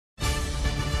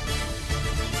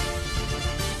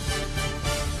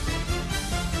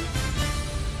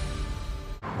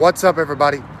What's up,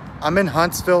 everybody? I'm in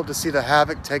Huntsville to see the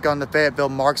Havoc take on the Fayetteville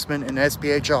Marksmen in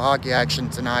SPHL hockey action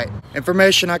tonight.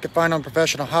 Information I could find on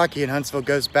professional hockey in Huntsville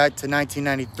goes back to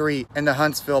 1993 and the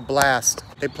Huntsville Blast.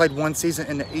 They played one season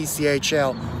in the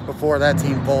SPHL before that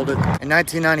team folded. In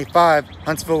 1995,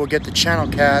 Huntsville would get the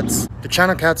Channel Cats. The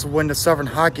Channel Cats would win the Southern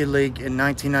Hockey League in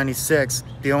 1996,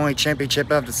 the only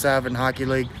championship of the Southern Hockey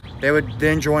League. They would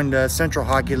then join the Central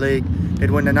Hockey League. They'd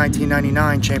win the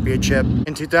 1999 championship.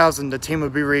 In 2000, the team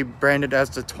would be rebranded as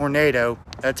the Tornado.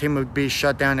 That team would be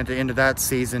shut down at the end of that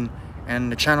season,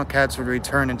 and the Channel Cats would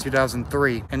return in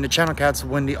 2003. And the Channel Cats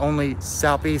would win the only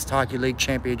Southeast Hockey League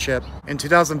championship. In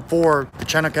 2004, the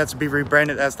Channel Cats would be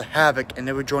rebranded as the Havoc, and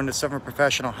they would join the Southern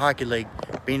Professional Hockey League,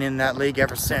 being in that league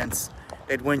ever since.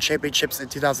 They'd win championships in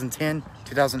 2010,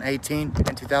 2018,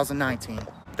 and 2019.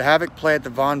 The Havoc play at the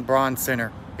Braun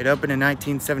Center. It opened in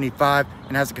 1975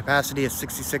 and has a capacity of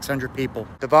 6,600 people.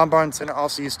 The Braun Center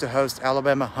also used to host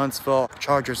Alabama Huntsville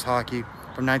Chargers hockey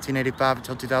from 1985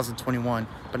 until 2021.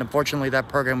 But unfortunately, that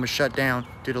program was shut down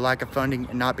due to lack of funding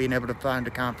and not being able to find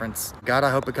a conference. God,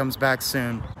 I hope it comes back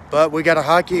soon. But we got a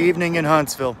hockey evening in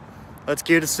Huntsville. Let's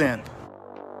cue the synth.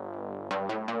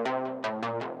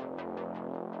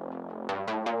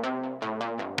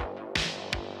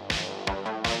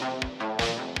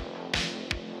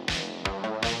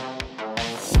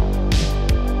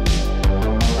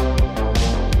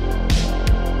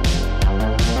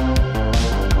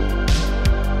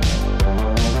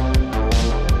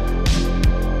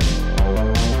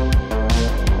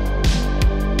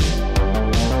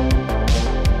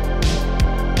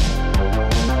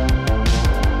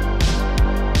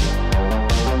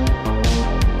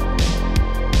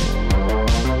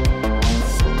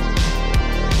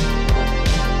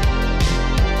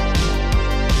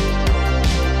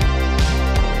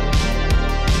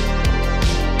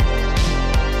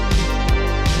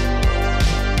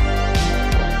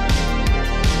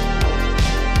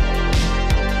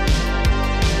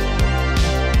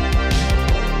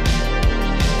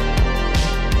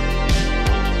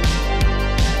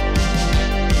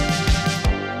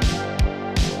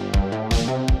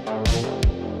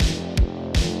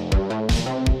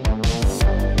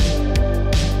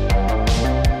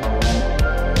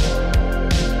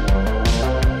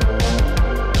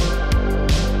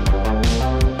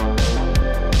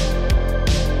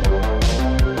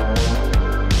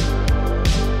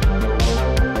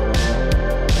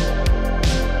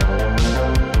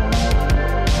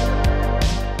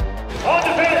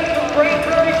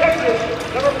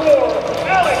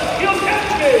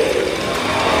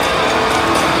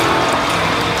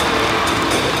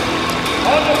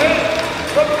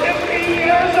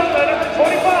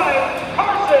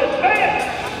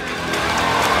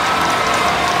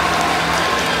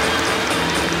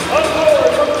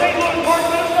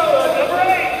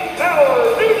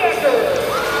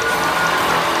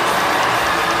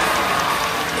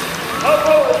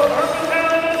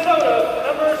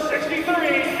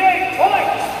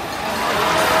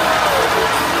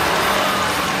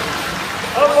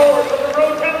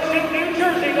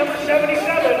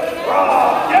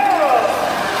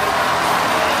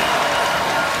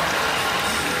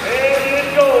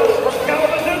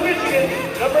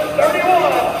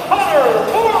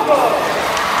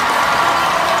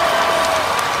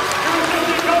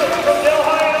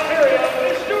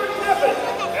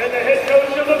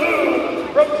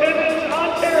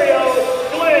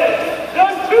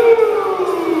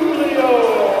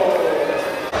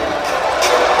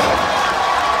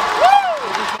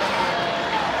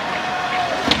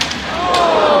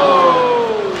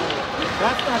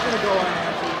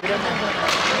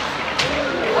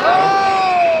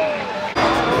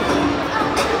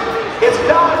 It's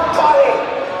done, buddy.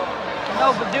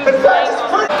 No, but dude,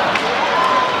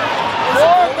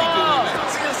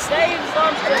 save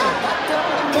something.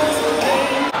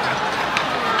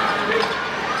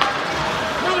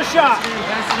 Another shot.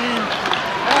 That's in.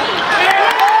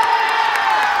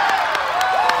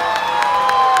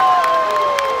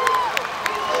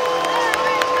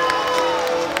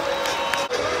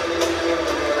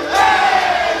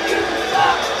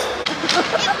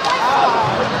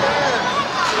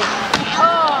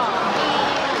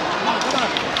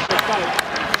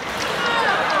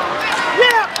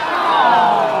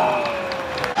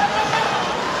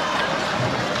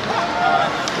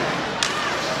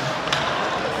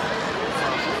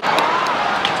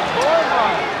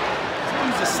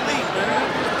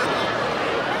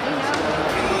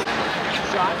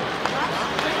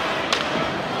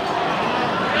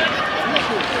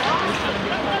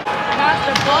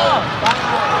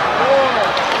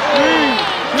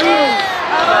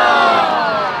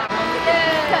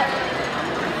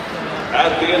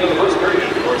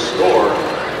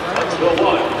 Huntsville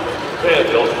 1,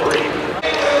 Fayetteville 3.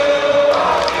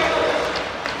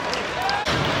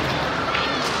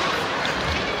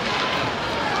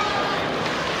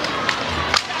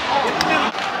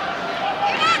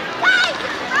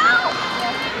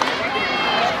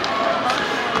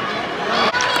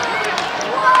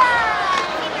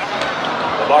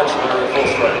 Marksmen are in full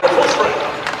strength. Full strength.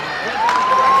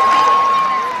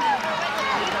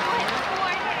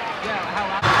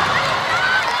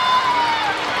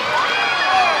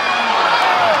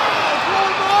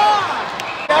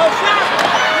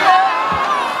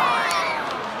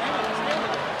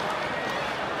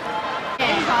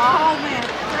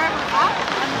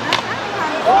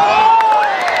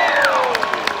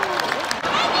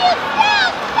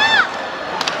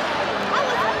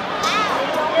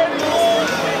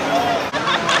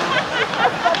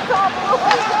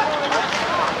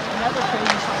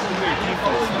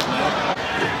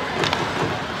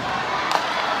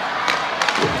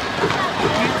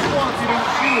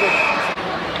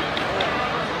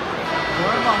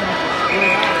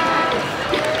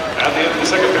 At the end of the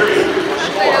second period,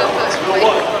 Huntsville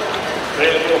 1,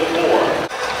 Fayetteville 4.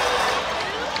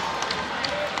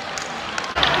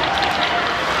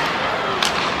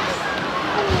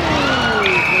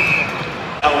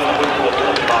 Now in the Whitwell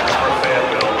penalty box for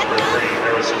Fayetteville, number 3,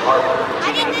 Harrison Harper.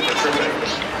 2 minutes for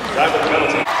tripping. Driving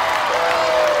penalty.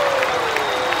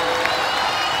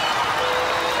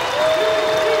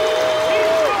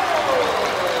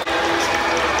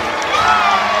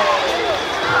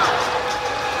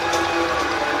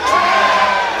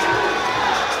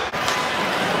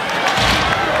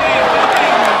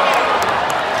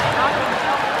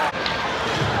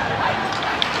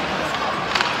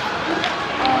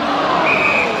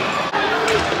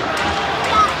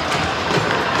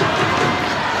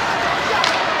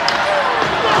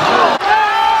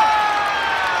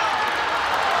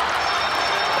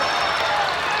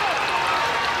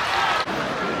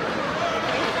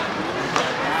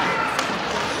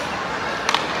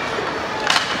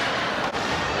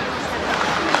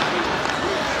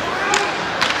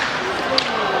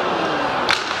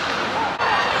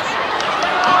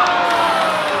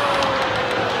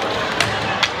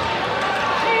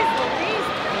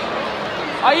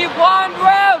 Are you blind,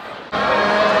 ref?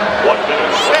 1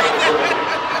 minute.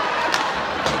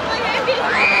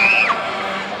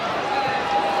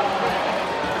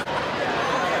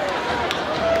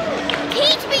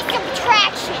 Teach me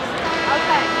subtraction.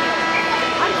 Okay.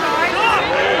 I'm sorry.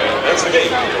 And that's the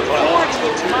game.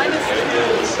 Huntsville 2,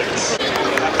 Fayetteville 6.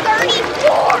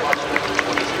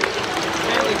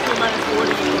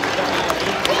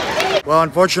 34. Well,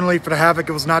 unfortunately for the Havoc,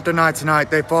 it was not their night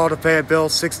tonight. They fall to Fayetteville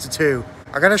 6-2.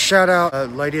 I gotta shout out a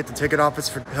lady at the ticket office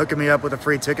for hooking me up with a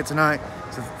free ticket tonight.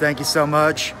 So thank you so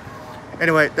much.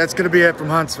 Anyway, that's gonna be it from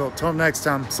Huntsville. Till next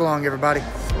time, so long everybody.